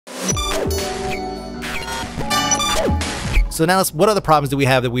So now, what other problems do we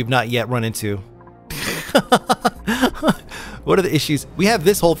have that we've not yet run into? What are the issues? We have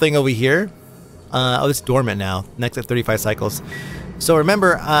this whole thing over here. Oh, it's dormant now. Next at 35 cycles. So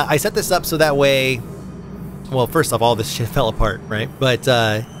remember, I set this up so that way... Well, first off, all this shit fell apart, right? But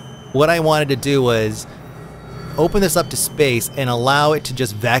what I wanted to do was open this up to space and allow it to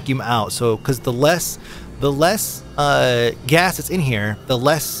just vacuum out. So, because the less gas that's in here, the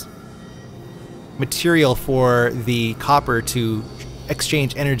less material for the copper to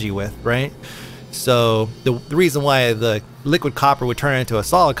exchange energy with, right? So the reason why the liquid copper would turn into a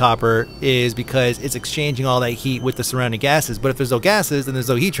solid copper is because it's exchanging all that heat with the surrounding gases. But if there's no gases, then there's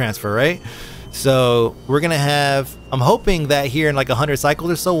no heat transfer, right? So we're gonna have, I'm hoping that here in like 100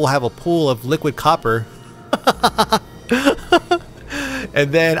 cycles or so, we'll have a pool of liquid copper.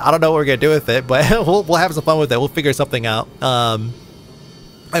 And then I don't know what we're gonna do with it, but we'll have some fun with it. We'll figure something out.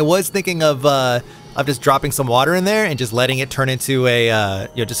 I was thinking of just dropping some water in there and just letting it turn into a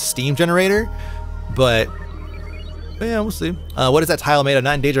just a steam generator. But yeah, we'll see. What is that tile made of?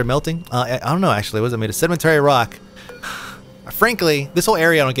 Not in danger of melting? I don't know actually. What is it made of? Sedimentary rock. Frankly, this whole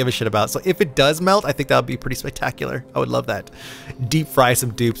area I don't give a shit about. So if it does melt, I think that would be pretty spectacular. I would love that. Deep fry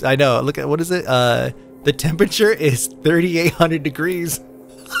some dupes. I know. Look at, what is it? The temperature is 3,800 degrees.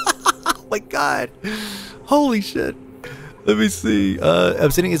 Oh my god. Holy shit. Let me see.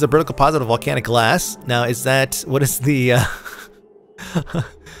 Obsidian is a brittle composite of volcanic glass. Now, is that, what is the,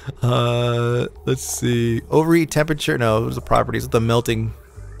 let's see. Overheat temperature? No, those are the properties. The melting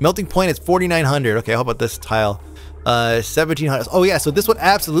point is 4,900. Okay, how about this tile? 1,700. Oh yeah, so this would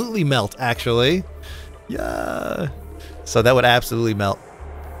absolutely melt, actually. Yeah. So that would absolutely melt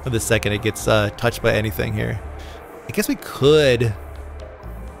the second it gets touched by anything here. I guess we could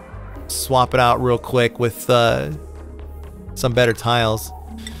swap it out real quick with some better tiles.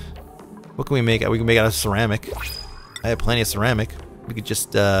 What can we make? We can make out of ceramic. I have plenty of ceramic. We could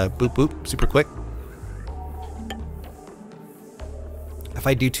just boop boop super quick. If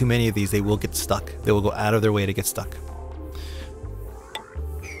I do too many of these, they will get stuck. They will go out of their way to get stuck.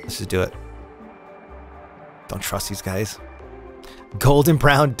 Let's just do it. Don't trust these guys. Golden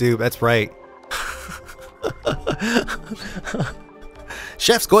brown dupe, that's right.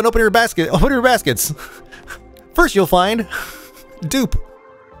 Chefs, go and open your basket. Open your baskets. First you'll find dupe.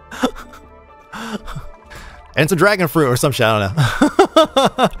 And some dragon fruit or some shit, I don't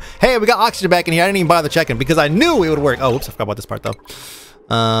know. Hey, we got oxygen back in here. I didn't even bother checking because I knew it would work. Oh, whoops, I forgot about this part though.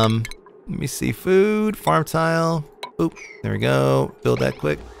 Let me see. Food, farm tile. Oop, there we go. Build that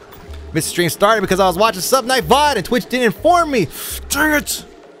quick. Missed stream started because I was watching Sub Night VOD and Twitch didn't inform me. Dang it!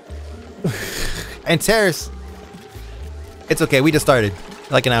 And Terrace. It's okay, we just started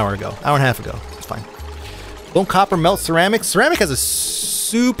like an hour ago. Hour and a half ago. It's fine. Won't copper melt ceramic? Ceramic has a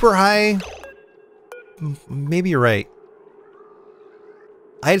super high... Maybe you're right.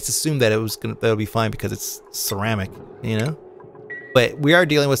 I just assumed that that would be fine because it's ceramic, you know? But we are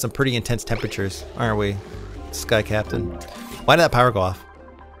dealing with some pretty intense temperatures, aren't we, Sky Captain? Why did that power go off?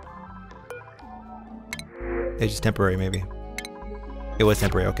 It's just temporary, maybe. It was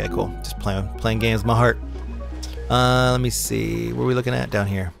temporary. Okay, cool. Just playing games with my heart. Let me see. What are we looking at down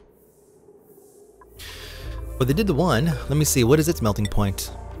here? Well, they did the one. Let me see. What is its melting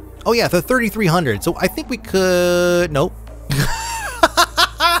point? Oh yeah, the 3,300. So I think we could. Nope.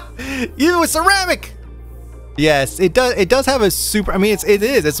 Even with ceramic. Yes, it does. It does have a super. I mean, it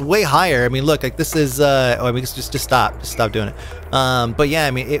is. It's way higher. I mean, look, like this is. Oh, I mean, just stop. Just stop doing it. But yeah,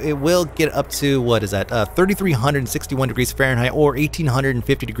 I mean, it will get up to what is that? 3,361 degrees Fahrenheit or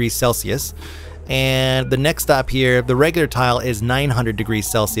 1,850 degrees Celsius. And the next stop here, the regular tile is 900 degrees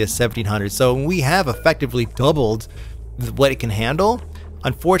Celsius, 1,700. So we have effectively doubled what it can handle.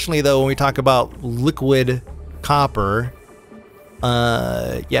 Unfortunately, though, when we talk about liquid copper,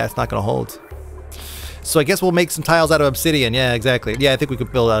 yeah, it's not gonna hold. So I guess we'll make some tiles out of obsidian. Yeah, exactly. Yeah, I think we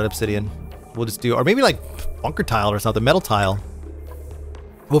could build out of obsidian. We'll just do, or maybe like bunker tile or something, metal tile.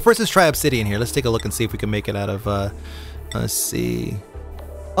 Well, first let's try obsidian here. Let's take a look and see if we can make it out of, let's see.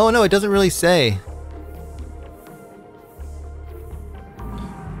 Oh no, it doesn't really say.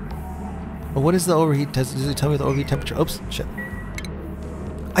 Well, what is the overheat? Does it tell me the overheat temperature? Oops, shit.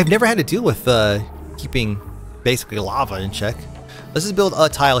 I've never had to deal with keeping basically lava in check. Let's just build a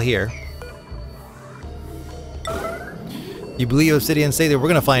tile here. You believe obsidian? Say that we're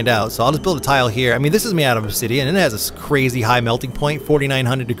gonna find out. So I'll just build a tile here. I mean, this is made out of obsidian and it has a crazy high melting point,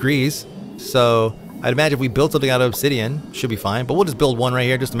 4,900 degrees. So I'd imagine if we build something out of obsidian, should be fine. But we'll just build one right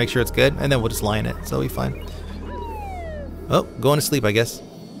here just to make sure it's good, and then we'll just line it. So it'll be fine. Oh, going to sleep, I guess.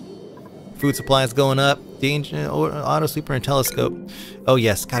 Food supply is going up. danger, auto sweeper and telescope. Oh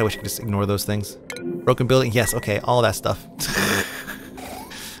yes, God, I wish I could just ignore those things. Broken building, yes, okay, all that stuff.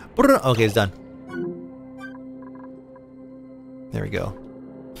 Okay, it's done. There we go.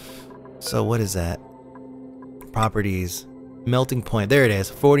 So what is that? Properties. Melting point. There it is.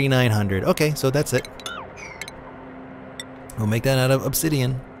 4,900. Okay, so that's it. We'll make that out of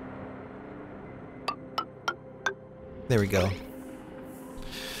obsidian. There we go.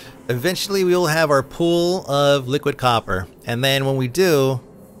 Eventually we will have our pool of liquid copper. And then when we do,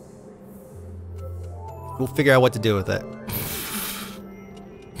 we'll figure out what to do with it.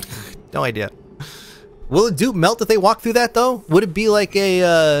 No idea. Will it melt if they walk through that though? Would it be like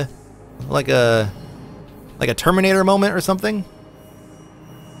a Terminator moment or something?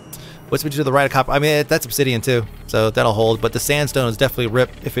 What's we do to the right of copper? I mean, that's obsidian too, so that'll hold. But the sandstone is definitely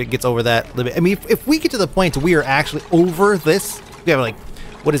ripped if it gets over that limit. I mean, if we get to the point we are actually over this, we have like,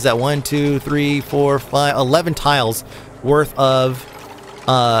 what is that? 1, 2, 3, 4, 5, 11 tiles worth of.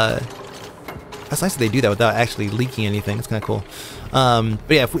 That's nice that they do that without actually leaking anything. It's kind of cool.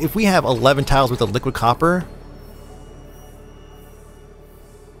 But yeah, if we have 11 tiles worth of liquid copper,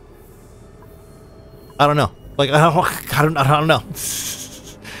 I don't know. Like I don't know.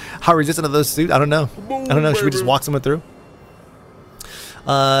 How resistant are those suits? I don't know. I don't know. Should we just walk someone through?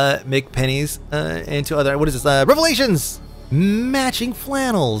 Make pennies into other. What is this? Revelations. Matching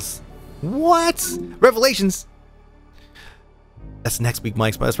flannels. What? Revelations. That's next week,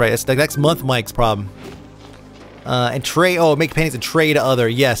 Mike's. That's right. That's the next month, Mike's problem. And trade. Oh, make pennies and trade other.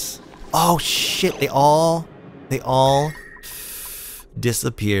 Yes. Oh shit! They all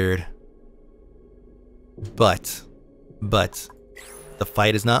disappeared. But the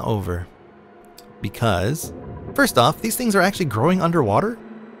fight is not over, because first off, these things are actually growing underwater.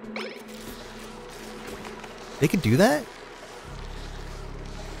 They could do that.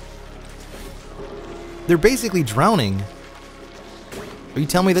 They're basically drowning. Are you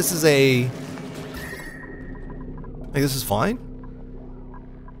telling me this is this is fine?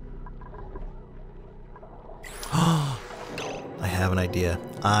 I have an idea.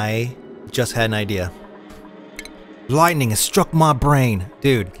 I just had an idea. Lightning has struck my brain.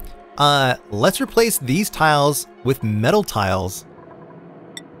 Dude, let's replace these tiles with metal tiles.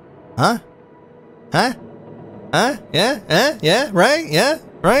 Huh? Huh? Huh? Yeah? Yeah? Right? Yeah?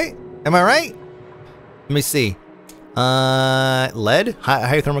 Right? Am I right? Let me see. Lead?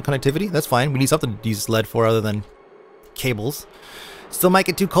 High thermal conductivity? That's fine. We need something to use lead for other than cables. Still might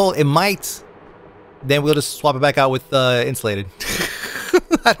get too cold. It might. Then we'll just swap it back out with insulated.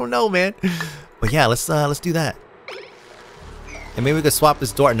 I don't know, man. But yeah, let's do that. And maybe we could swap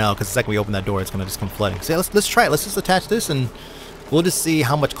this door. No, because the second we open that door, it's gonna just come flooding. So yeah, let's try it. Let's just attach this, and we'll just see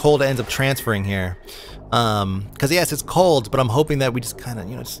how much cold it ends up transferring here. Because yes, it's cold, but I'm hoping that we just kind of,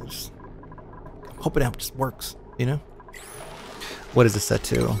 you know, just hoping it just works. You know. What is this set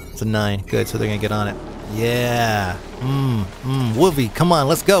to? It's a 9. Good. So they're gonna get on it. Yeah. Wolvie, come on,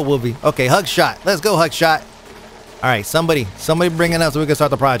 let's go, Wolvie. Okay, hug shot. Let's go, hug shot. All right, somebody bring it up so we can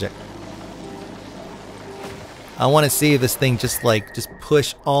start the project. I want to see if this thing just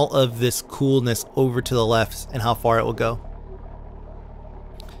push all of this coolness over to the left and how far it will go.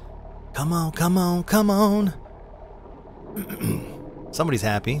 Come on, come on, come on. Somebody's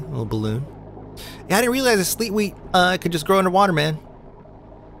happy. A little balloon. Yeah, I didn't realize a sleet wheat could just grow underwater, man.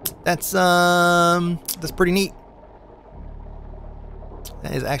 That's pretty neat.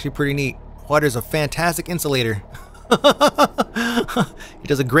 That is actually pretty neat. Water's a fantastic insulator. He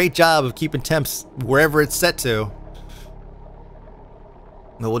does a great job of keeping temps wherever it's set to.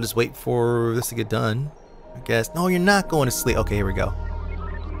 No, we'll just wait for this to get done, I guess. No, you're not going to sleep. Okay, here we go.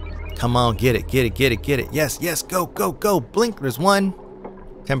 Come on, get it, get it, get it, get it. Yes, yes, go, go, go. Blink, there's one.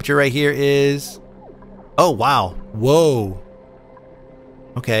 Temperature right here is... Oh, wow. Whoa.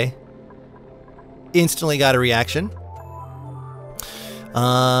 Okay. Instantly got a reaction.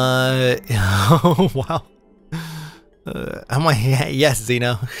 Oh, wow. I'm like, yeah, yes,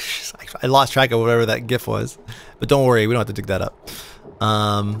 Zeno. I lost track of whatever that GIF was. But don't worry, we don't have to dig that up.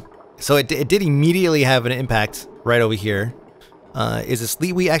 So it did immediately have an impact right over here. Is the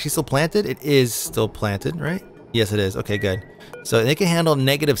sleet wheat actually still planted? It is still planted, right? Yes, it is. Okay, good. So it can handle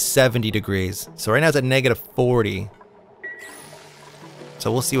negative 70 degrees. So right now it's at negative 40.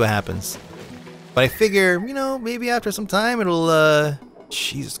 So we'll see what happens. But I figure, you know, maybe after some time it'll,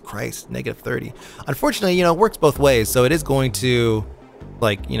 Jesus Christ, negative 30. Unfortunately, you know, it works both ways. So it is going to,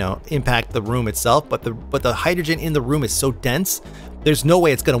 like, you know, impact the room itself. But the hydrogen in the room is so dense, there's no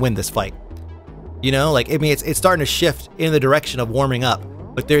way it's going to win this fight. You know, like, I mean, it's starting to shift in the direction of warming up.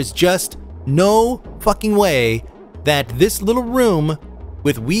 But there's just no fucking way that this little room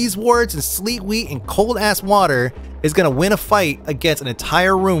with wheeze wards and sleet wheat and cold ass water is gonna win a fight against an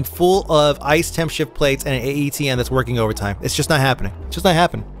entire room full of ice temp shift plates and an AETM that's working overtime. It's just not happening. It's just not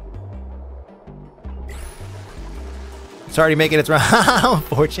happening. It's already making its round.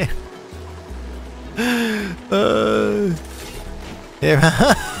 Unfortunate.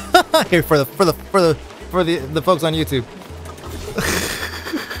 Here for the folks on YouTube.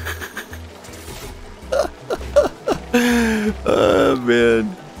 Oh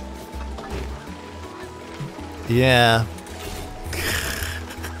man. Yeah.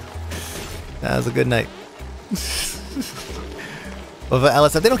 That was a good night. Well, but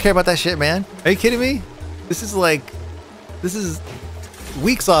LSF, they don't care about that shit, man. Are you kidding me? This is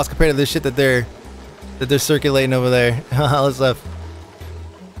weak sauce compared to the shit that they're circulating over there. LSF.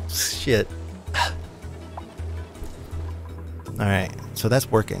 Shit. Alright, so that's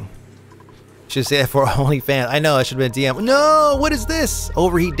working. Should say for OnlyFans. I know, I should have been DM. No, what is this?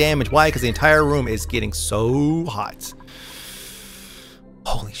 Overheat damage. Why? Because the entire room is getting so hot.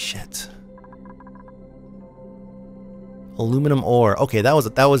 Holy shit. Aluminum ore. Okay, that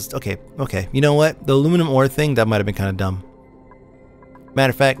was okay. Okay, you know what? The aluminum ore thing, that might have been kind of dumb.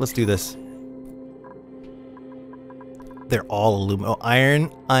 Matter of fact, let's do this. They're all aluminum. Oh,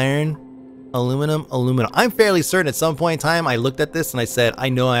 iron, aluminum, aluminum. I'm fairly certain at some point in time I looked at this and I said, I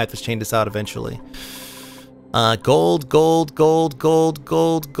know I have to change this out eventually. Gold, gold, gold, gold,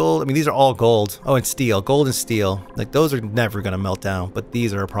 gold, gold. I mean, these are all gold. Oh, and steel. Gold and steel. Like, those are never going to melt down, but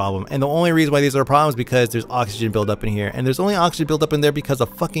these are a problem. And the only reason why these are a problem is because there's oxygen buildup in here. And there's only oxygen buildup in there because of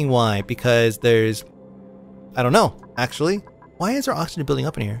fucking why? Because there's... I don't know, actually. Why is there oxygen building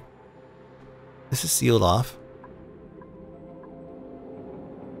up in here? This is sealed off.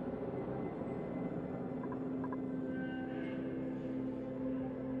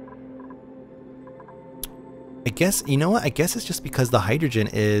 I guess, you know what? I guess it's just because the hydrogen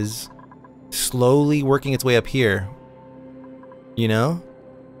is slowly working its way up here. You know?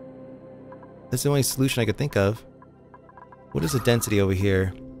 That's the only solution I could think of. What is the density over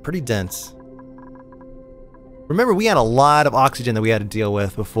here? Pretty dense. Remember, we had a lot of oxygen that we had to deal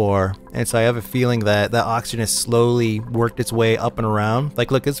with before. And so I have a feeling that that oxygen has slowly worked its way up and around.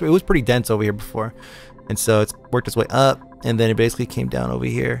 Like, look, it was pretty dense over here before. And so it's worked its way up, and then it basically came down over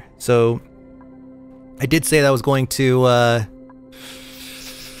here. So... I did say that I was going to, I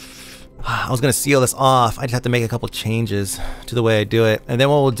was going to seal this off. I just have to make a couple changes to the way I do it. And then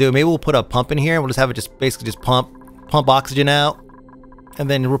what we'll do, maybe we'll put a pump in here. We'll just have it just basically just pump oxygen out and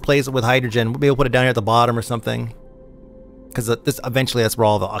then replace it with hydrogen. Maybe we'll put it down here at the bottom or something. Because this eventually that's where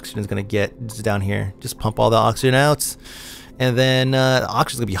all the oxygen is going to get, just down here. Just pump all the oxygen out. And then the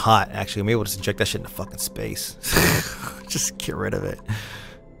oxygen's going to be hot, actually. Maybe we'll just inject that shit into fucking space. Just get rid of it.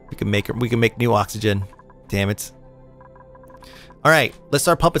 We can make new oxygen. Damn it. All right, let's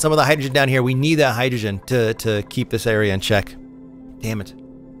start pumping some of the hydrogen down here. We need that hydrogen to keep this area in check. Damn it.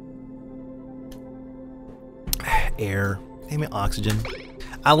 Air. Damn it, oxygen.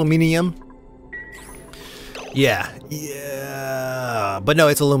 Aluminium. Yeah. But no,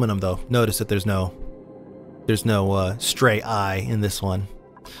 it's aluminum though. Notice that there's no stray eye in this one.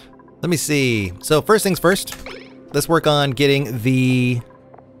 Let me see. So first things first, let's work on getting the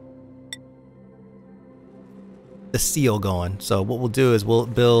seal going. So what we'll do is we'll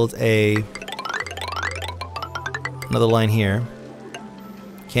build another line here.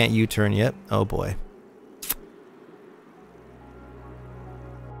 Can't U-turn yet. Oh boy.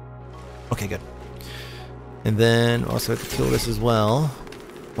 Okay, good. And then also have to kill this as well.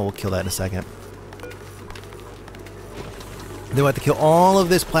 Well, we'll kill that in a second. Then we'll have to kill all of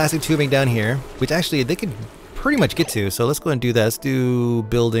this plastic tubing down here, which actually they can pretty much get to. So let's go ahead and do that. Let's do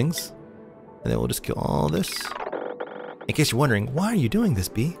buildings. And then we'll just kill all this. In case you're wondering, why are you doing this,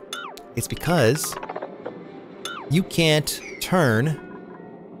 B? It's because you can't make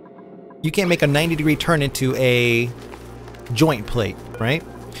a 90-degree turn into a joint plate, right?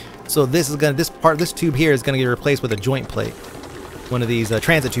 So this tube here is gonna get replaced with a joint plate. One of these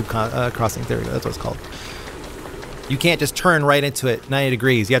transit tube crossings. There we go. That's what it's called. You can't just turn right into it 90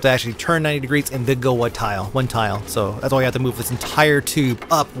 degrees. You have to actually turn 90 degrees and then go one tile. So that's why you have to move this entire tube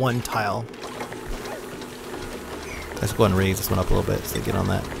up one tile. Let's go ahead and raise this one up a little bit so they get on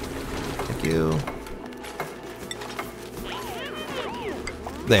that. Thank you.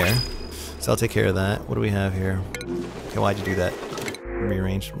 There. So I'll take care of that. What do we have here? Okay, why'd you do that?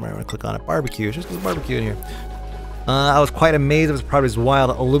 Rearrange. I'm gonna click on it. Barbecue. Just there's barbecue in here. I was quite amazed. It was probably just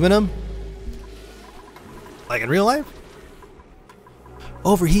wild aluminum. Like in real life?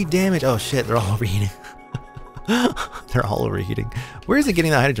 Overheat damage. Oh shit, they're all overheating. They're all overheating. Where is it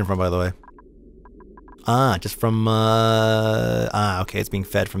getting that hydrogen from, by the way? Ah, just from, okay, it's being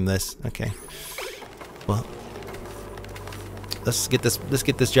fed from this. Okay. Well, let's get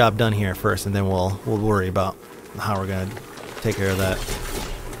this job done here first, and then we'll worry about how we're gonna take care of that.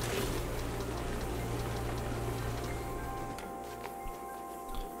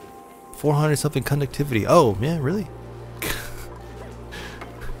 $400 something conductivity. Oh, yeah, really?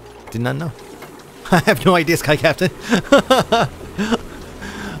 Did not know. I have no idea, Sky Captain.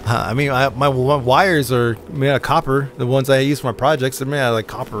 I mean, my wires are made out of copper. The ones I use for my projects are made out of like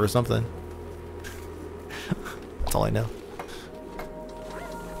copper or something. That's all I know.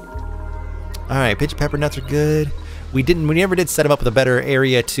 All right, pitch pepper nuts are good. We never did set them up with a better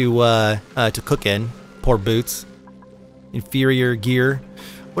area to cook in. Poor boots. Inferior gear.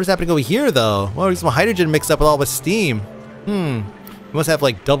 What is happening over here though? Well, there's some hydrogen mixed up with all the steam. We must have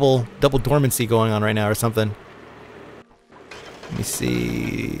like double dormancy going on right now or something. Let me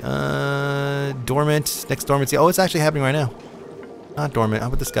see. Dormant. Next dormancy. Oh, it's actually happening right now. Not dormant. How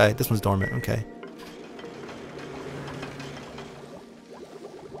about this guy? This one's dormant. Okay.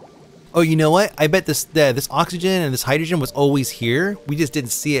 Oh, you know what? I bet this oxygen and this hydrogen was always here. We just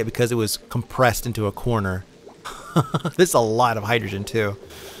didn't see it because it was compressed into a corner. There's a lot of hydrogen too.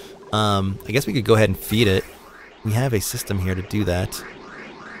 I guess we could go ahead and feed it. We have a system here to do that.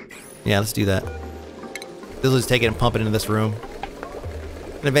 Yeah, let's do that. This will just take it and pump it into this room.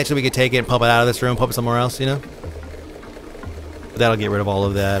 And eventually we could take it and pump it out of this room, pump it somewhere else, you know? But that'll get rid of all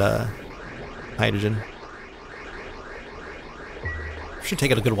of that hydrogen. Should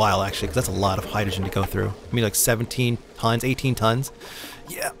take it a good while actually, because that's a lot of hydrogen to go through. I mean like 17 tons, 18 tons.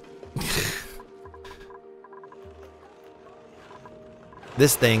 Yeah.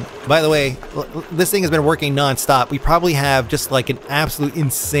 This thing, by the way, this thing has been working non-stop. We probably have just like an absolute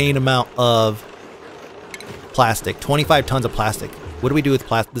insane amount of plastic. 25 tons of plastic. What do we do with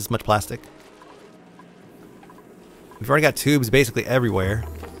this much plastic? We've already got tubes basically everywhere.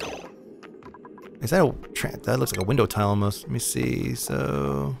 Is that that looks like a window tile almost. Let me see.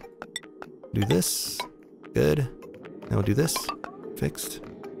 So do this. Good. Then we'll do this. Fixed.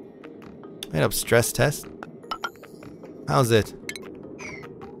 Made up stress test. How's it?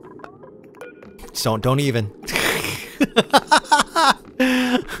 Don't even.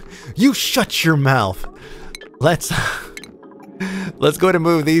 You shut your mouth. Let's go ahead and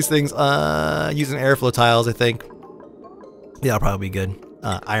move these things using airflow tiles, I think. Yeah, that'll probably be good.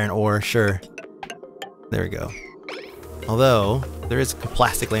 Iron ore, sure. There we go. Although there is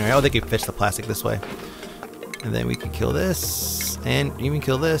plastic laying around. Oh, they can fetch the plastic this way. And then we can kill this and even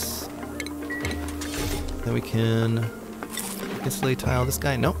kill this. Then we can insulate tile this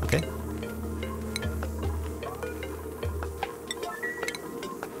guy. Nope, okay.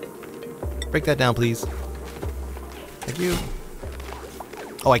 Break that down, please. Thank you.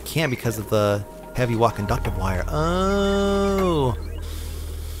 Oh, I can't because of the heavy watt conductive wire. Oh.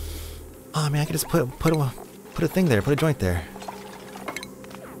 Oh man, I could just put a thing there, put a joint there.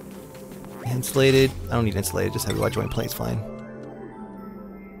 Insulated. I don't need insulated, just heavy watt joint plate's fine.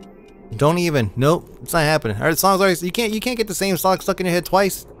 Don't even. Nope, it's not happening. Alright, the song's always you can't get the same song stuck in your head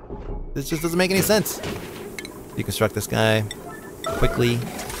twice. This just doesn't make any sense. Deconstruct this guy quickly.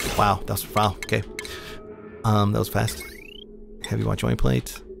 Wow, that was wow. Okay, that was fast. Heavy watt joint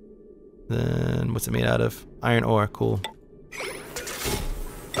plate. Then what's it made out of? Iron ore. Cool.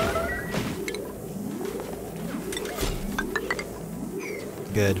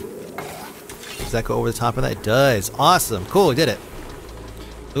 Good. Does that go over the top of that? It does. Awesome. Cool. We did it.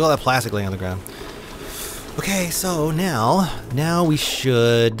 Look at all that plastic laying on the ground. Okay, so now we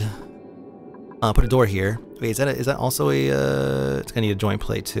should put a door here. Wait, is that also a? It's gonna need a joint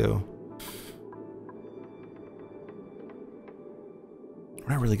plate too. We're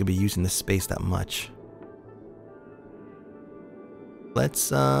not really gonna be using this space that much. Let's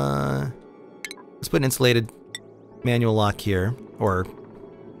put an insulated manual lock here, or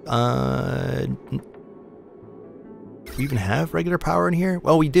do we even have regular power in here?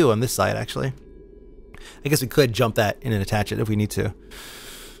 Well, we do on this side actually. I guess we could jump that in and attach it if we need to.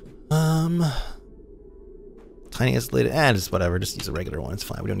 Tiny insulated, just whatever, just use a regular one, it's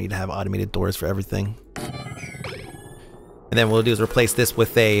fine. We don't need to have automated doors for everything. And then what we'll do is replace this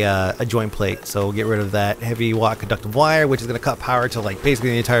with a joint plate. So we'll get rid of that heavy watt conductive wire, which is going to cut power to like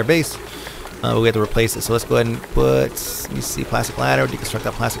basically the entire base. We have to replace it. So let's go ahead and put, let me see, plastic ladder, deconstruct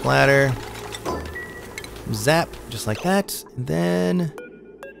that plastic ladder. Zap, just like that. And then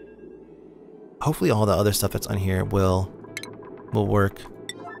hopefully all the other stuff that's on here will work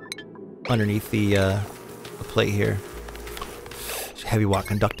underneath the plate here. Heavy watt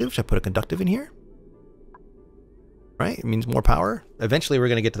conductive. Should I put a conductive in here? Right? It means more power. Eventually we're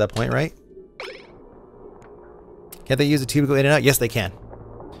going to get to that point, right? Can they use a tube to go in and out? Yes, they can.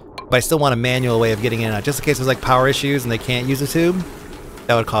 But I still want a manual way of getting in and out. Just in case there's like power issues and they can't use a tube.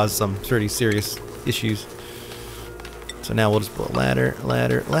 That would cause some pretty serious issues. So now we'll just put ladder,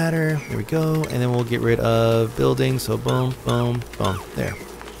 ladder, ladder. There we go. And then we'll get rid of building. So boom, boom, boom. There.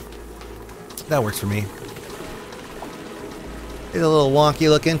 That works for me. It's a little wonky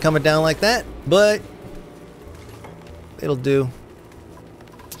looking coming down like that, but it'll do.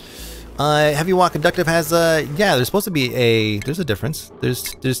 Heavy wire conductive has yeah, there's supposed to be there's a difference.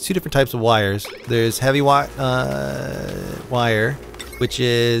 There's two different types of wires. There's heavy wire, which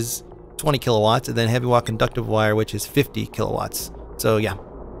is 20 kilowatts, and then heavy wire conductive wire, which is 50 kilowatts. So yeah,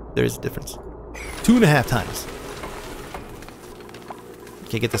 there's a difference. 2.5 times.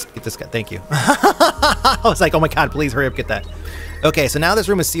 Okay, get this guy. Thank you. I was like, oh my god, please hurry up, get that. Okay, so now this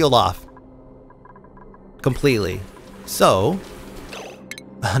room is sealed off completely. So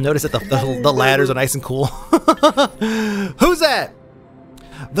notice that the ladders are nice and cool. Who's that?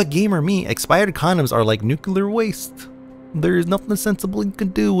 The gamer me. Expired condoms are like nuclear waste. There is nothing sensible you can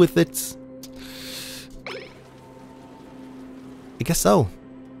do with it. I guess so.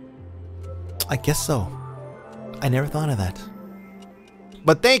 I guess so. I never thought of that.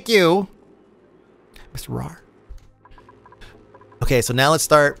 But thank you, Mr. Rar. Okay, so now let's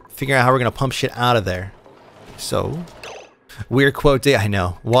start figuring out how we're gonna pump shit out of there. So, weird quote day. I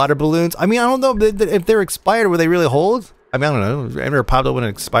know. Water balloons. I mean, I don't know if they're expired. Will they really hold? I mean, I don't know. I never popped up with an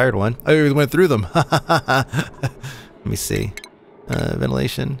expired one. I went through them. Let me see.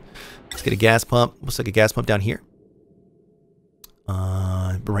 Ventilation. Let's get a gas pump. Looks like a gas pump down here.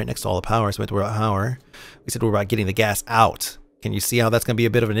 Right next to all the power. So we have to worry about power. We said we're about getting the gas out. Can you see how that's going to be a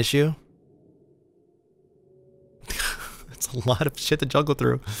bit of an issue? It's a lot of shit to juggle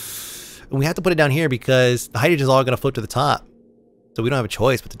through. And we have to put it down here because the hydrogen is all going to float to the top. So we don't have a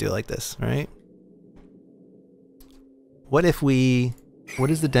choice but to do it like this, right? What if we...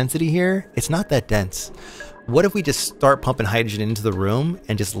 What is the density here? It's not that dense. What if we just start pumping hydrogen into the room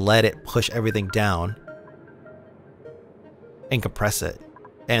and just let it push everything down and compress it?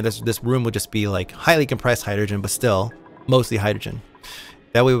 And this room would just be like highly compressed hydrogen, but still mostly hydrogen.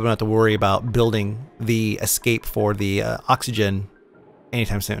 That way we don't have to worry about building the escape for the oxygen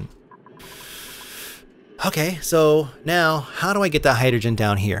anytime soon. Okay, so now how do I get that hydrogen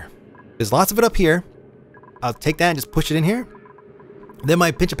down here? There's lots of it up here. I'll take that and just push it in here. Then my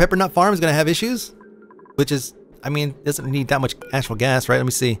pinch of pepper nut farm is going to have issues, which is, I mean, it doesn't need that much actual gas, right? Let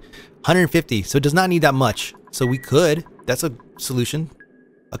me see. 150, so it does not need that much. So we could, that's a solution,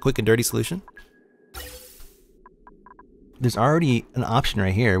 a quick and dirty solution. There's already an option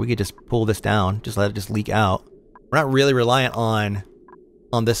right here. We could just pull this down, just let it just leak out. We're not really reliant on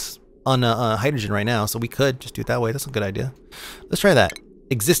hydrogen right now, so we could just do it that way. That's a good idea. Let's try that.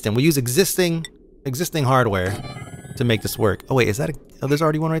 Existing. We'll use existing hardware to make this work. Oh wait, is that a... Oh, there's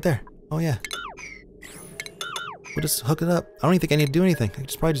already one right there. Oh yeah. We'll just hook it up. I don't even think I need to do anything. I can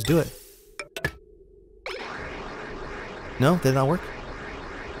probably just do it. No? Did it not work?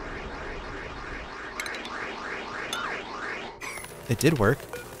 It did work.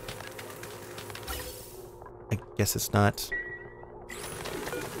 I guess it's not...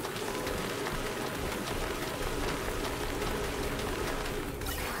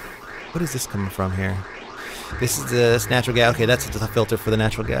 What is this coming from here? This is the natural gas. Okay, that's the filter for the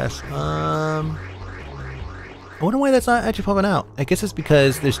natural gas. I wonder why that's not actually pumping out. I guess it's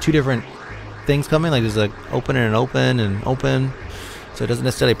because there's two different things coming. Like there's an open and an open and an open. So it doesn't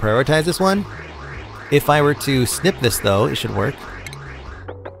necessarily prioritize this one. If I were to snip this though, it should work.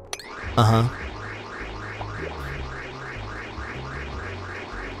 Uh-huh.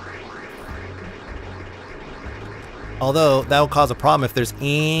 Although, that will cause a problem if there's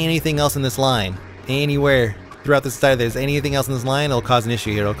anything else in this line. Anywhere throughout this side, there's anything else in this line, it'll cause an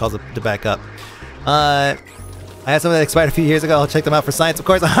issue here. It'll cause it to back up. I had some that expired a few years ago. I'll check them out for science, of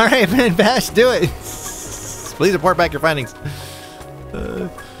course. Alright, man, Bash, do it! Please report back your findings.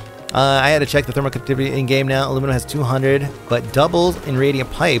 I had to check the thermal conductivity in-game now. Aluminum has 200, but doubles in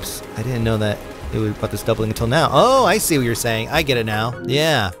radiant pipes. I didn't know that it was about this doubling until now. Oh, I see what you're saying. I get it now.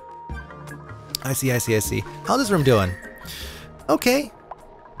 Yeah. I see. How's this room doing? Okay.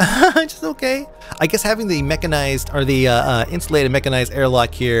 Just okay. I guess having the mechanized, or the insulated mechanized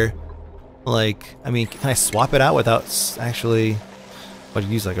airlock here, like, I mean, can I swap it out without actually, what do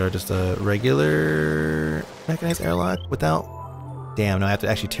you use, like, or just a regular mechanized airlock without, damn, no, I have to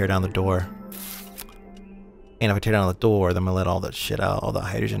actually tear down the door. And if I tear down the door, then I'm gonna let all that shit out, all the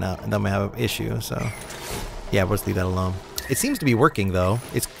hydrogen out, and then I'm gonna have an issue, so, yeah, we'll just leave that alone. It seems to be working though.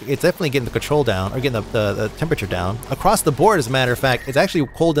 It's definitely getting the control down, or getting the temperature down. Across the board, as a matter of fact, it's actually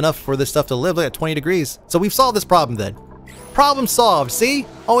cold enough for this stuff to live like at 20 degrees. So we've solved this problem then. Problem solved, see?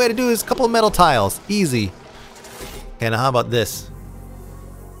 All we had to do is a couple of metal tiles. Easy. Okay, now how about this?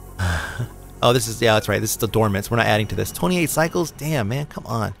 Oh, this is, yeah, that's right. This is the dormants. We're not adding to this. 28 cycles? Damn, man, come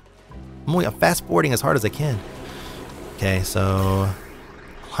on. I'm fast forwarding as hard as I can. Okay, so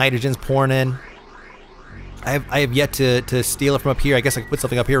hydrogen's pouring in. I have yet to steal it from up here. I guess I could put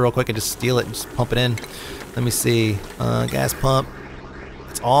something up here real quick and just steal it and just pump it in. Let me see. Gas pump.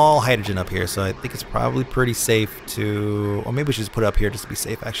 It's all hydrogen up here, so I think it's probably pretty safe to... Or maybe we should just put it up here just to be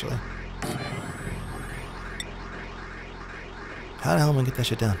safe, actually. How the hell am I going to get that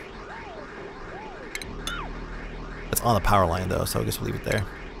shit down? It's on the power line, though, so I guess we'll leave it there.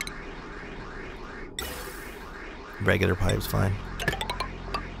 Regular pipe's fine.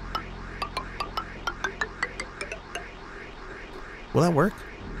 Will that work?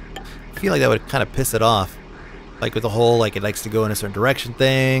 I feel like that would kind of piss it off. Like with the whole, like it likes to go in a certain direction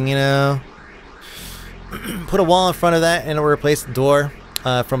thing, you know? Put a wall in front of that and it'll replace the door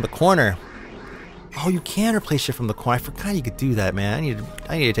from the corner. Oh, you can replace shit from the corner. I forgot you could do that, man.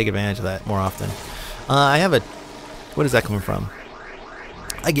 I need to take advantage of that more often. I have a... What is that coming from?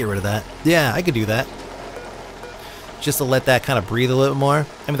 I get rid of that. Yeah, I could do that. Just to let that kind of breathe a little bit more.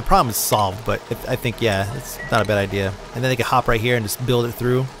 I mean, the problem is solved, but I think, yeah, it's not a bad idea. And then they can hop right here and just build it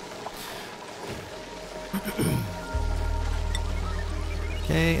through.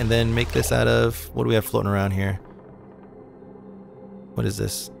 Okay, and then make this out of... What do we have floating around here? What is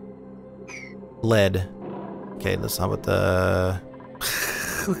this? Lead. Okay, let's how about the...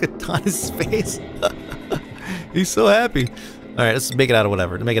 Look at Donna's face. He's so happy. Alright, let's make it out of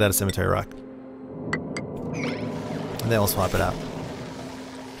whatever. Make it out of cemetery rock. And then we'll swap it out.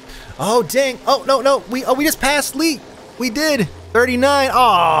 Oh, dang. Oh, no. We just passed Leet. We did. 39.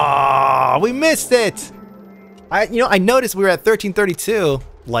 Oh, we missed it. I noticed we were at 1332,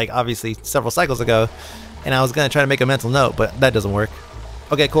 like obviously several cycles ago, and I was gonna try to make a mental note, but that doesn't work.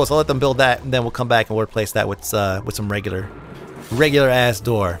 Okay, cool. So I'll let them build that, and then we'll come back and we'll replace that with some regular ass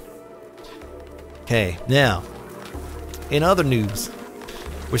door. Okay, now in other news,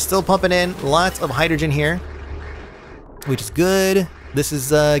 we're still pumping in lots of hydrogen here, which is good. This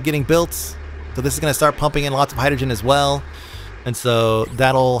is getting built, so this is gonna start pumping in lots of hydrogen as well. And so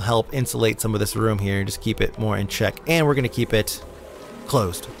that'll help insulate some of this room here, just keep it more in check. And we're gonna keep it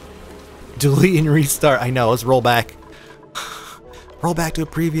closed. Delete and restart. I know, let's roll back. Roll back to a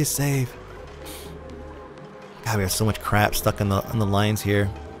previous save. God, we have so much crap stuck on the lines here.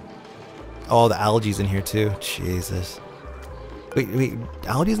 Oh, the algae's in here too. Jesus. Wait,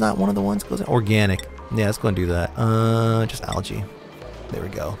 algae's not one of the ones that goes in? Organic. Yeah, let's go and do that. Just algae. There we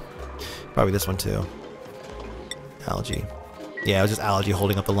go. Probably this one too. Algae. Yeah, it was just algae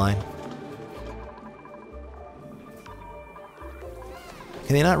holding up the line.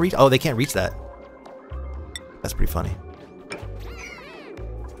 Can they not reach? Oh, they can't reach that. That's pretty funny.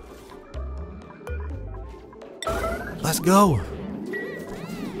 Let's go.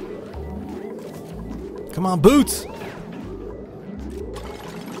 Come on, Boots.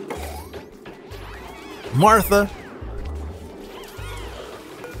 Martha.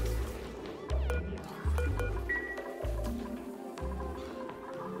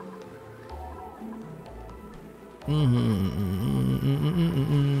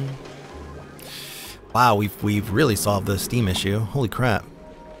 Wow, we've really solved the steam issue. Holy crap.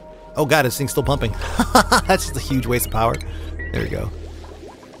 Oh god, this thing's still pumping. That's just a huge waste of power. There we go.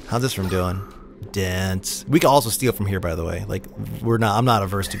 How's this room doing? Dense. We can also steal from here, by the way. Like, I'm not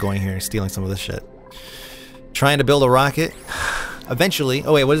averse to going here and stealing some of this shit. Trying to build a rocket. Eventually.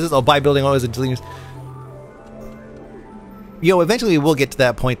 Oh wait, what is this? Oh, by building, what is it? Yo, eventually we'll get to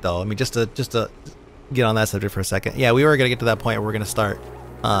that point though. I mean, just to get on that subject for a second. Yeah, we were gonna get to that point where we're gonna start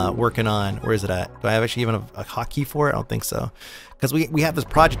working on, where is it at? Do I have actually even a hotkey for it? I don't think so. Because we have this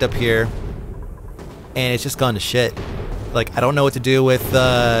project up here and it's just gone to shit. Like, I don't know what to do with,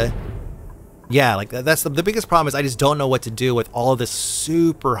 yeah, like that's the biggest problem is I just don't know what to do with all of this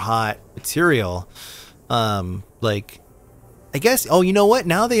super hot material. Like, I guess, oh, you know what?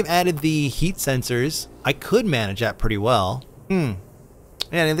 Now they've added the heat sensors. I could manage that pretty well. Yeah,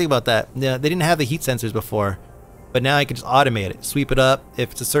 I didn't think about that. Yeah, they didn't have the heat sensors before. But now I can just automate it. Sweep it up.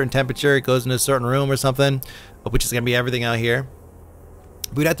 If it's a certain temperature, it goes into a certain room or something, which is going to be everything out here.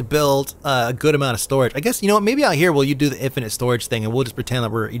 We'd have to build a good amount of storage. I guess, you know what, maybe out here you do the infinite storage thing and we'll just pretend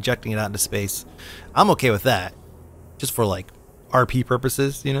that we're ejecting it out into space. I'm okay with that. Just for like RP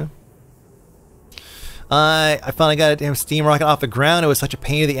purposes, you know? I finally got a damn steam rocket off the ground. It was such a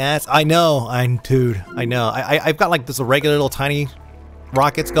pain in the ass. I know, dude, I know. I've got like this regular little tiny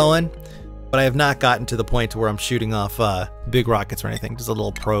rockets going, but I have not gotten to the point to where I'm shooting off big rockets or anything. Just a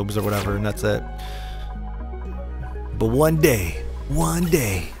little probes or whatever, and that's it. But one day,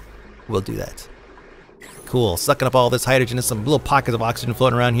 we'll do that. Cool, sucking up all this hydrogen. There's some little pockets of oxygen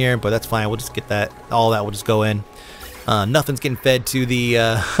floating around here, but that's fine. We'll just get that. All that will just go in. Nothing's getting fed to the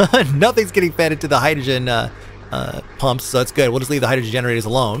nothing's getting fed into the hydrogen pumps, so that's good. We'll just leave the hydrogen generators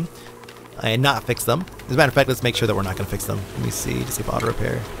alone and not fix them. As a matter of fact, let's make sure that we're not going to fix them. Let me see to see if auto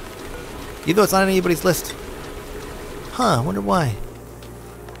repair. Even though it's not on anybody's list. Huh? I wonder why.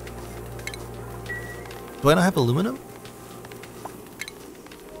 Do I not have aluminum?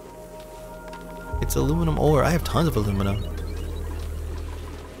 It's aluminum ore. I have tons of aluminum.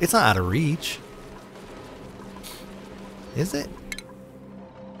 It's not out of reach. Is it?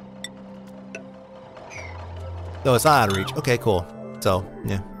 No, it's not out of reach. Okay, cool. So,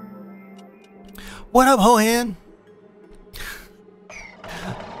 yeah. What up, Hohan?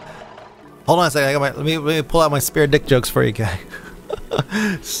 Hold on a second. I got my, let me pull out my spare dick jokes for you, guy.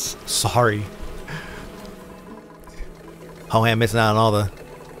 Sorry. Hohan missing out on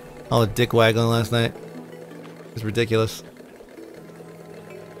all the dick waggling last night. It's ridiculous.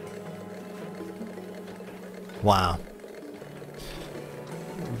 Wow.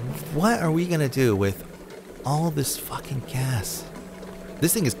 What are we gonna do with all this fucking gas?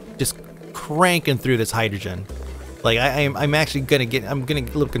 This thing is just cranking through this hydrogen. Like I'm actually gonna get. I'm getting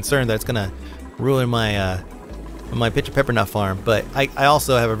a little concerned that it's gonna ruin my my pitch of pepper nut farm. But I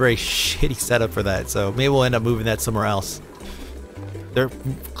also have a very shitty setup for that. So maybe we'll end up moving that somewhere else. They're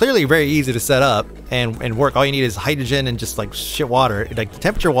clearly very easy to set up and work. All you need is hydrogen and just like shit water. Like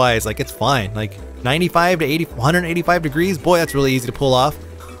temperature wise, like it's fine. Like 95 to 80, 185 degrees. Boy, that's really easy to pull off.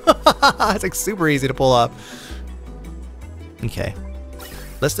 It's like super easy to pull off. Okay,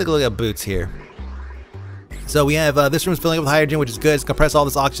 let's take a look at boots here. So we have this room's filling up with hydrogen, which is good. It's compress all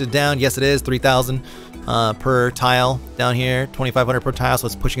this oxygen down. Yes, it is 3,000 per tile down here, 2,500 per tile. So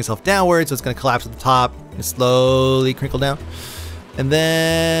it's pushing itself downwards. So it's going to collapse at the top and slowly crinkle down. And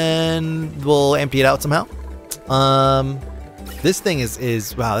then we'll empty it out somehow. This thing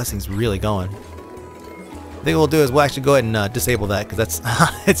is wow, this thing's really going. I think what we'll do is we'll actually go ahead and disable that because that's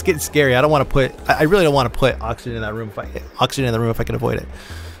it's getting scary. I don't want to put. I really don't want to put oxygen in that room if I can avoid it.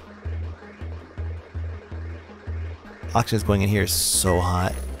 Oxygen is going in here is so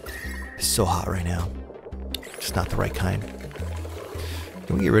hot. It's so hot right now. Just not the right kind.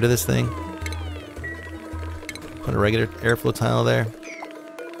 Can we get rid of this thing? Put a regular airflow tile there.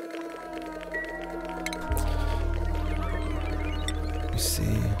 Let me see.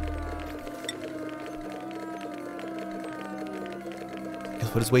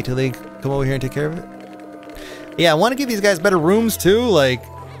 Guess we'll just wait till they come over here and take care of it. Yeah, I want to give these guys better rooms too. Like,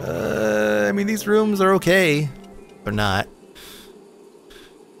 I mean, these rooms are okay. They're not.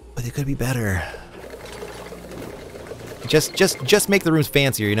 But they could be better. Just make the rooms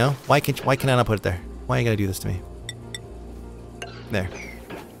fancier, you know? Why can I not put it there? Why are you gonna do this to me? There.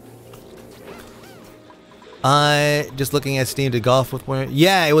 Just looking at Steam to golf with one.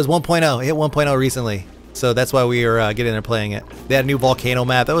 Yeah, it was 1.0. It hit 1.0 recently, so that's why we were getting there playing it. They had a new volcano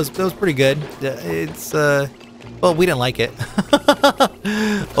map. That was pretty good. It's well, we didn't like it.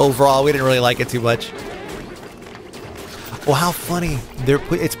 Overall, we didn't really like it too much. Well, how funny!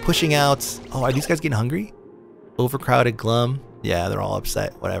 It's pushing out. Oh, are these guys getting hungry? Overcrowded glum. Yeah, they're all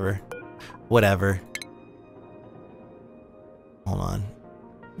upset. Whatever. Whatever. Hold on.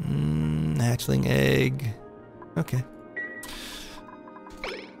 Hatchling egg. Okay.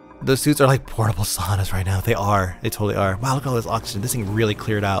 Those suits are like portable saunas right now. They are. They totally are. Wow, look at all this oxygen. This thing really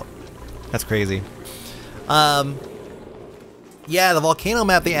cleared out. That's crazy. Yeah, the volcano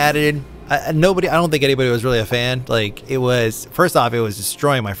map they added. I don't think anybody was really a fan. Like, it was, first off, it was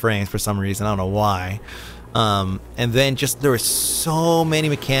destroying my frames for some reason. I don't know why. And then just there were so many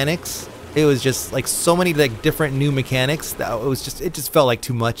mechanics. It was just like so many like different new mechanics that it just felt like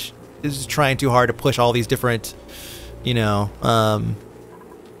too much. It was just trying too hard to push all these different, you know,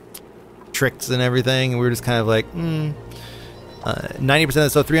 tricks and everything. And we were just kind of like,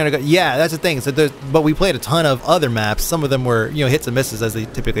 90% so 300. Yeah, that's the thing. So but we played a ton of other maps. Some of them were, you know, hits and misses as they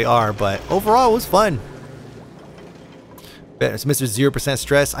typically are. But overall, it was fun. It's Mr. 0%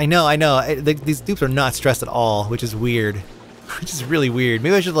 stress. I know. These dupes are not stressed at all, which is weird. Which is really weird.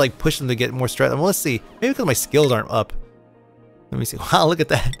 Maybe I should like push them to get more stress. Well, let's see. Maybe because my skills aren't up. Let me see. Wow, look at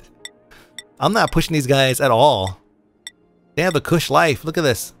that. I'm not pushing these guys at all. They have a cush life. Look at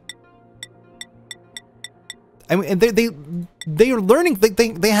this. I mean, and they are learning.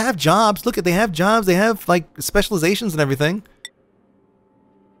 They have jobs. Look at, they have jobs. They have like specializations and everything.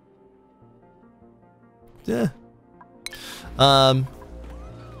 Yeah.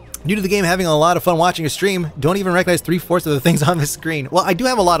 New to the game, having a lot of fun watching a stream. Don't even recognize 3/4 of the things on the screen. Well, I do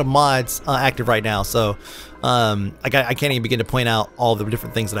have a lot of mods active right now, so I can't even begin to point out all the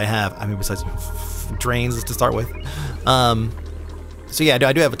different things that I have. I mean, besides drains to start with. So yeah,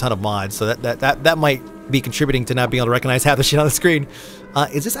 I do have a ton of mods, so that might be contributing to not being able to recognize half the shit on the screen.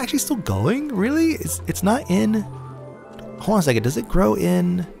 Is this actually still going? Really? It's not in. Hold on a second. Does it grow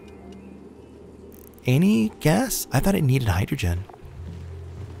in any gas? I thought it needed hydrogen.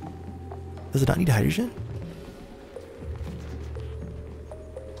 Does it not need hydrogen?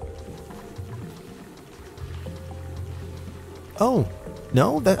 Oh,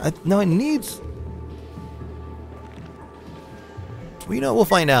 no, no, it needs. Well, you know, we'll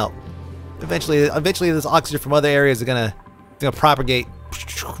find out. Eventually this oxygen from other areas is gonna propagate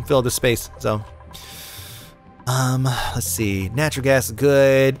and fill the space. So, let's see. Natural gas is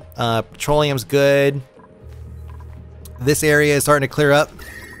good. Petroleum's good. This area is starting to clear up.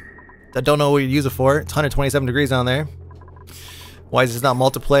 I don't know what you use it for. It's 127 degrees down there. Why is this not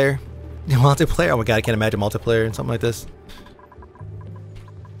multiplayer? Multiplayer? Oh my god, I can't imagine multiplayer and something like this.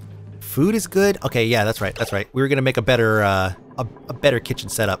 Food is good. Okay, yeah, that's right. That's right. We were gonna make a better kitchen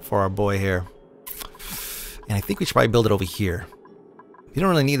setup for our boy here, and I think we should probably build it over here. You don't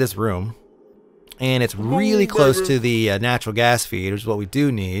really need this room, and it's really close to the natural gas feed, which is what we do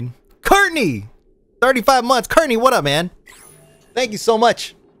need. Courtney, 35 months. Courtney, what up, man? Thank you so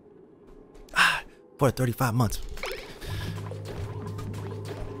much. For 35 months.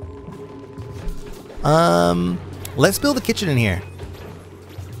 Let's build a kitchen in here.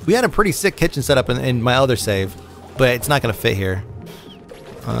 We had a pretty sick kitchen set up in my other save, but it's not gonna fit here.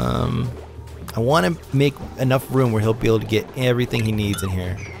 I want to make enough room where he'll be able to get everything he needs in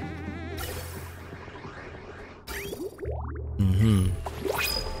here.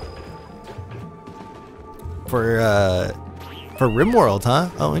 For RimWorld, huh?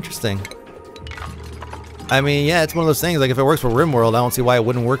 Oh, interesting. I mean, yeah, it's one of those things, like if it works for RimWorld, I don't see why it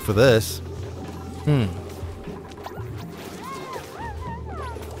wouldn't work for this.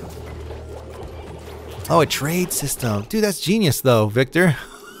 Oh, a trade system. Dude, that's genius though, Victor.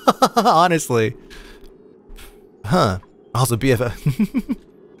 Honestly. Huh. Also BFF.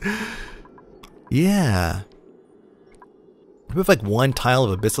 Yeah. We have like one tile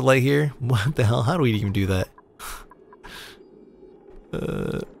of abyssalite here. What the hell? How do we even do that?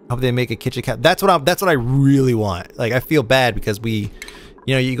 Hope they make a kitchen cap. That's what I really want. Like, I feel bad because we,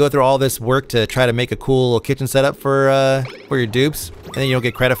 you know, you go through all this work to try to make a cool little kitchen setup for your dupes, and then you don't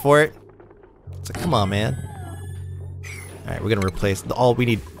get credit for it. It's like, come on, man. All right, we're gonna replace all. We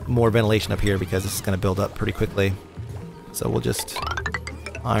need more ventilation up here because this is gonna build up pretty quickly. So we'll just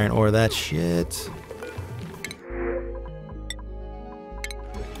iron ore that shit,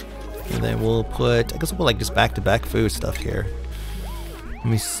 and then we'll put. I guess we'll put like just back-to-back food stuff here. Let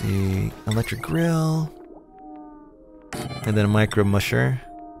me see. Electric grill. And then a micro musher.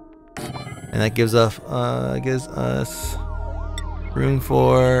 And that gives us room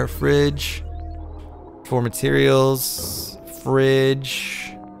for fridge. For materials.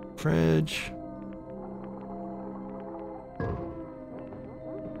 Fridge.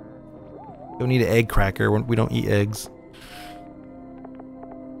 Don't need an egg cracker. We don't eat eggs.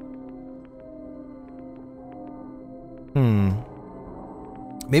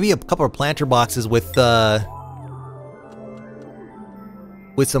 Maybe a couple of planter boxes with some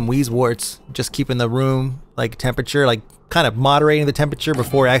Wheezeworts, just keeping the room like temperature, like kind of moderating the temperature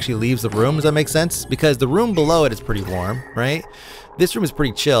before it actually leaves the room. Does that make sense? Because the room below it is pretty warm, right? This room is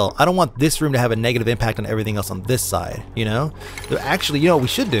pretty chill. I don't want this room to have a negative impact on everything else on this side, you know? Actually, you know what we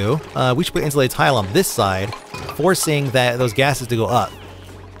should do? We should put insulated tile on this side, forcing those gases to go up.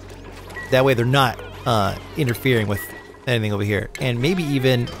 That way they're not interfering with anything over here, and maybe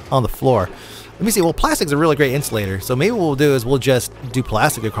even on the floor. Let me see. Well, plastic's a really great insulator, so maybe what we'll do is we'll just do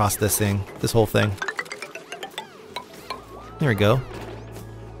plastic across this whole thing. There we go.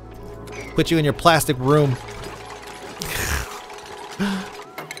 Put you in your plastic room.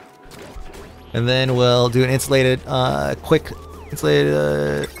 And then we'll do an insulated, quick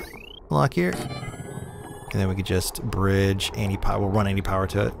insulated block here, and then we could just bridge any power. We'll run any power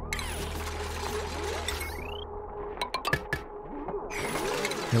to it.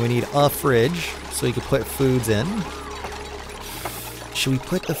 And we need a fridge, so you can put foods in. Should we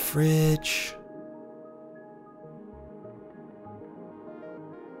put the fridge?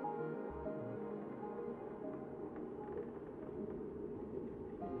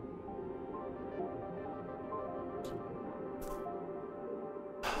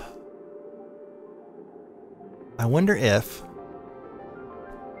 I wonder if...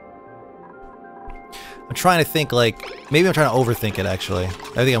 I'm trying to think, like, maybe I'm trying to overthink it, actually.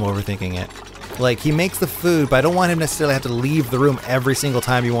 I think I'm overthinking it. Like, he makes the food, but I don't want him necessarily have to leave the room every single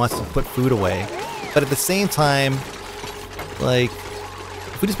time he wants to put food away. But at the same time, like,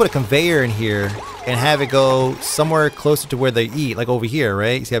 if we just put a conveyor in here and have it go somewhere closer to where they eat, like over here,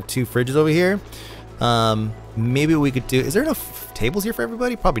 right? You see, I have 2 fridges over here. Maybe what we could do... Is there enough tables here for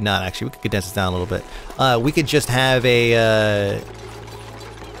everybody? Probably not, actually. We could condense this down a little bit. We could just have a...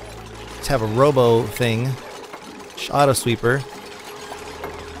 Let's have a robo thing. Auto sweeper.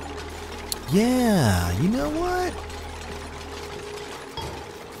 Yeah, you know what?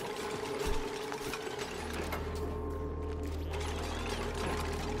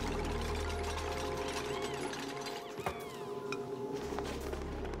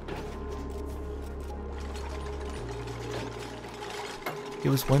 It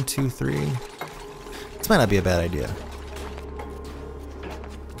was 1, 2, 3. This might not be a bad idea.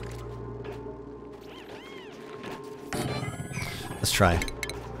 Let's try.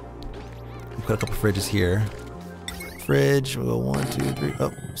 We'll put a couple fridges here. Fridge, we'll go 1, 2, 3.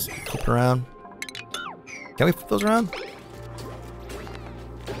 Oh, flip it around. Can we flip those around?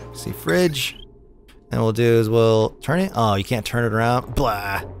 See, fridge. And what we'll do is we'll turn it. Oh, you can't turn it around.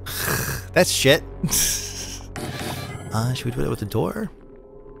 Blah. That's shit. Should we put it with the door?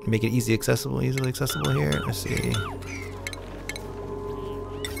 Make it easily accessible here. Let's see.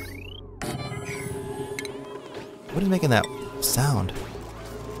 What is making that sound?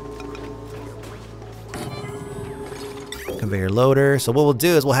 Conveyor loader. So what we'll do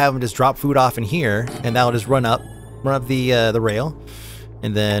is we'll have them just drop food off in here, and that'll just run up the rail,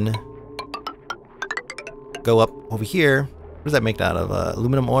 and then go up over here. What does that make out of?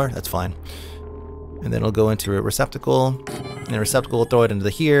 Aluminum ore? That's fine. And then it'll go into a receptacle. And a receptacle will throw it into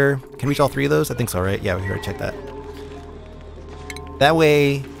here. Can we reach all 3 of those? I think so, right? Yeah, we already checked that. That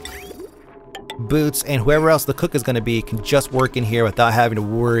way, Boots and whoever else the cook is going to be can just work in here without having to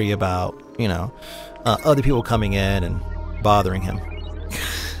worry about, you know, other people coming in and bothering him.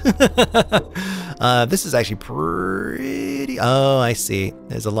 This is actually pretty... Oh, I see.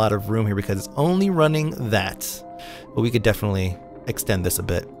 There's a lot of room here because it's only running that. But we could definitely extend this a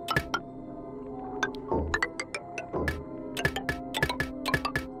bit.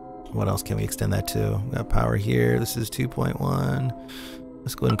 What else can we extend that to? We got power here. This is 2.1.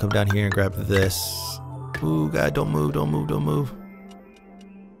 Let's go ahead and come down here and grab this. Ooh, God, don't move, don't move, don't move.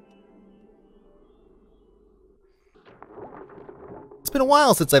 It's been a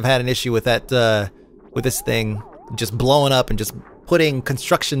while since I've had an issue with that, with this thing just blowing up and just putting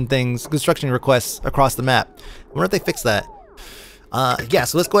construction requests across the map. I wonder if they fix that. Yeah,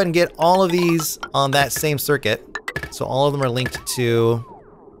 so let's go ahead and get all of these on that same circuit. So all of them are linked to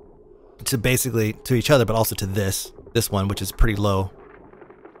basically to each other, but also to this one, which is pretty low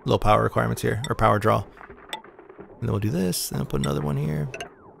power requirements here, or power draw. And then we'll do this, and I'll put another one here.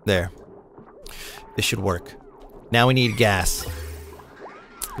 There. This should work. Now we need gas,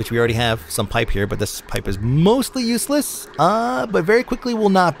 which we already have some pipe here, but this pipe is mostly useless, but very quickly will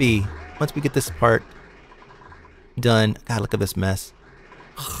not be once we get this part done. God, look at this mess.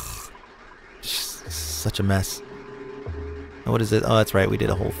 Such a mess. And what is it? Oh, that's right, we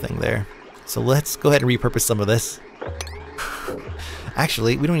did a whole thing there. So let's go ahead and repurpose some of this.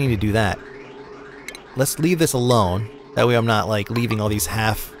 Actually, we don't need to do that. Let's leave this alone. That way I'm not like leaving all these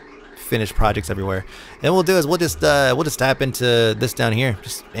half-finished projects everywhere. And what we'll do is we'll just tap into this down here.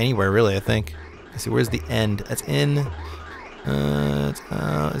 Just anywhere really, I think. Let's see, where's the end? That's in.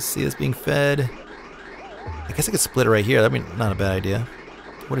 Let's see this being fed. I guess I could split it right here. That'd be not a bad idea.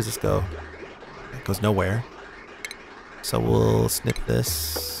 Where does this go? It goes nowhere. So we'll snip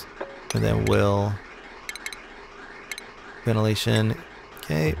this, and then we'll ventilation.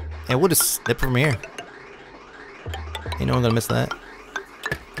 Okay, and we'll just snip from here. Ain't no one gonna miss that.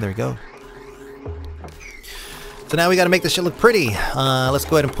 There we go. So now we gotta make this shit look pretty. Let's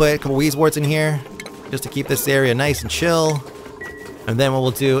go ahead and put a couple Weezeworts in here, just to keep this area nice and chill. And then what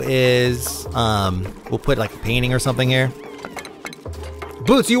we'll do is, we'll put like a painting or something here.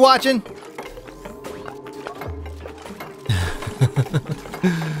 Boots, you watching?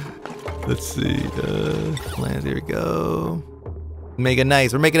 Let's see, plans, here we go. Make it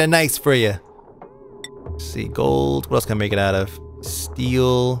nice, we're making it nice for you. Let's see, gold, what else can I make it out of?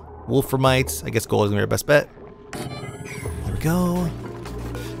 Steel, wolframites, I guess gold is gonna be our best bet. There we go.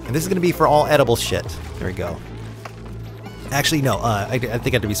 And this is gonna be for all edible shit. There we go. Actually, no, I think I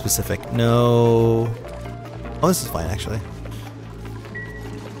have to be specific. No. Oh, this is fine, actually.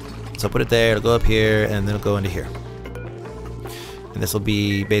 So put it there, it'll go up here, and then it'll go into here. And this will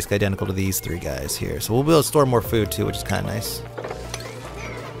be basically identical to these 3 guys here. So we'll be able to store more food too, which is kind of nice.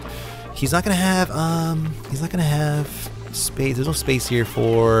 He's not gonna have space. There's no space here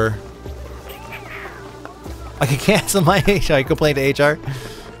for. I can cancel my HR. I complain to HR.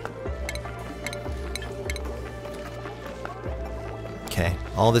 Okay,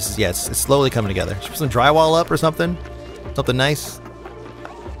 all this is it's slowly coming together. Should we put some drywall up or something? Something nice.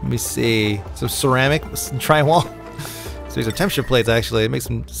 Let me see. Some ceramic, some drywall. So these are temperature plates actually. It makes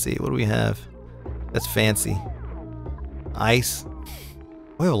them see. What do we have? That's fancy. Ice.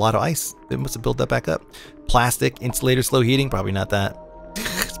 We have a lot of ice. It must have built that back up. Plastic, insulator, slow heating. Probably not that.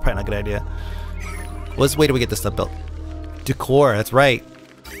 It's probably not a good idea. Let's wait till we get this stuff built. Decor, that's right.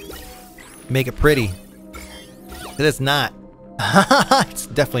 Make it pretty. It is not. It's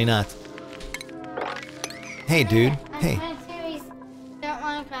definitely not. Hey, dude. Hey. I'm trying to start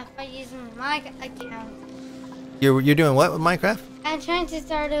Minecraft by using my account. You're doing what with Minecraft? I'm trying to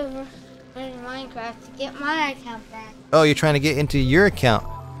start over in Minecraft to get my account back. Oh, you're trying to get into your account.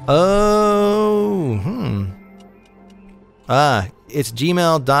 Oh, it's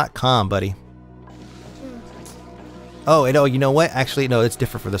gmail.com, buddy. Oh, and you know what? Actually, no, it's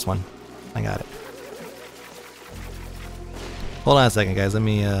different for this one. I got it. Hold on a second, guys. Let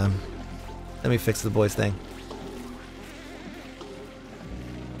me fix the boys thing.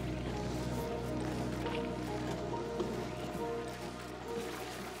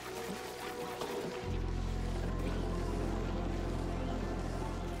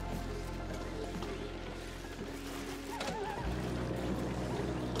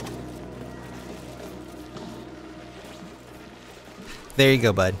 There you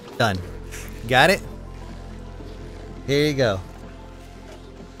go, bud. Done. Got it? Here you go.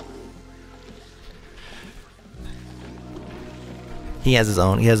 He has his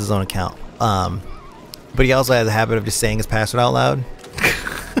own account. But he also has a habit of just saying his password out loud.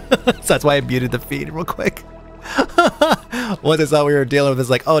 So that's why I muted the feed real quick. Once I saw we were dealing with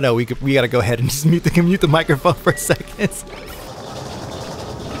this, like, oh no, we gotta go ahead and just mute the microphone for a second.